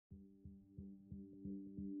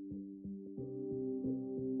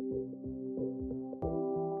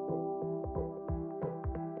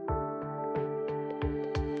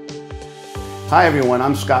Hi everyone,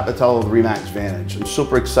 I'm Scott Botelho with Remax Vantage. I'm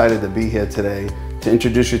super excited to be here today to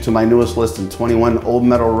introduce you to my newest listing, 21 Old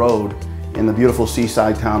Meadow Road in the beautiful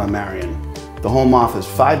Seaside town of Marion. The home offers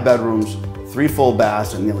 5 bedrooms, 3 full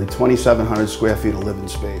baths, and nearly 2,700 square feet of living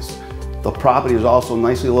space. The property is also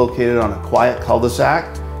nicely located on a quiet cul-de-sac,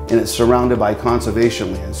 and it's surrounded by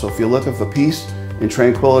conservation land. So if you're looking for peace and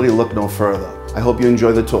tranquility, look no further. I hope you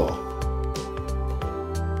enjoy the tour.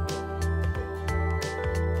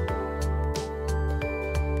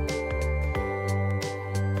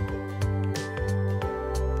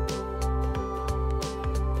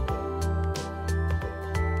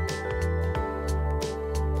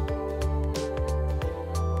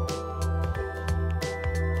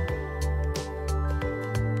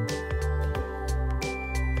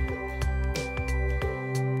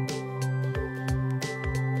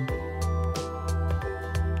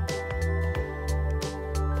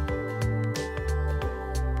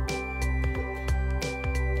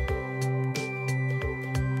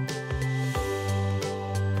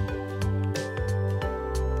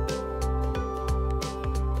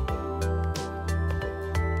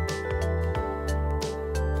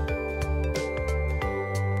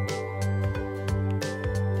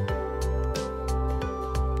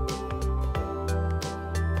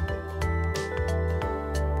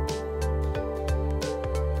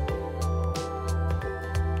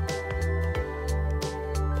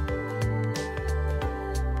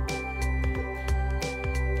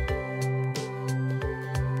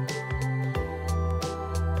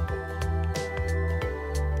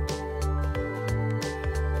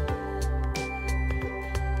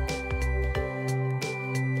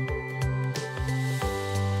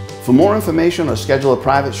 For more information or schedule a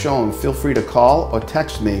private showing, feel free to call or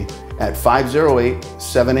text me at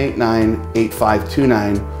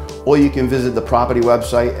 508-789-8529, or you can visit the property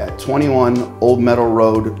website at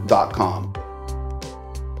 21oldmeadowroad.com.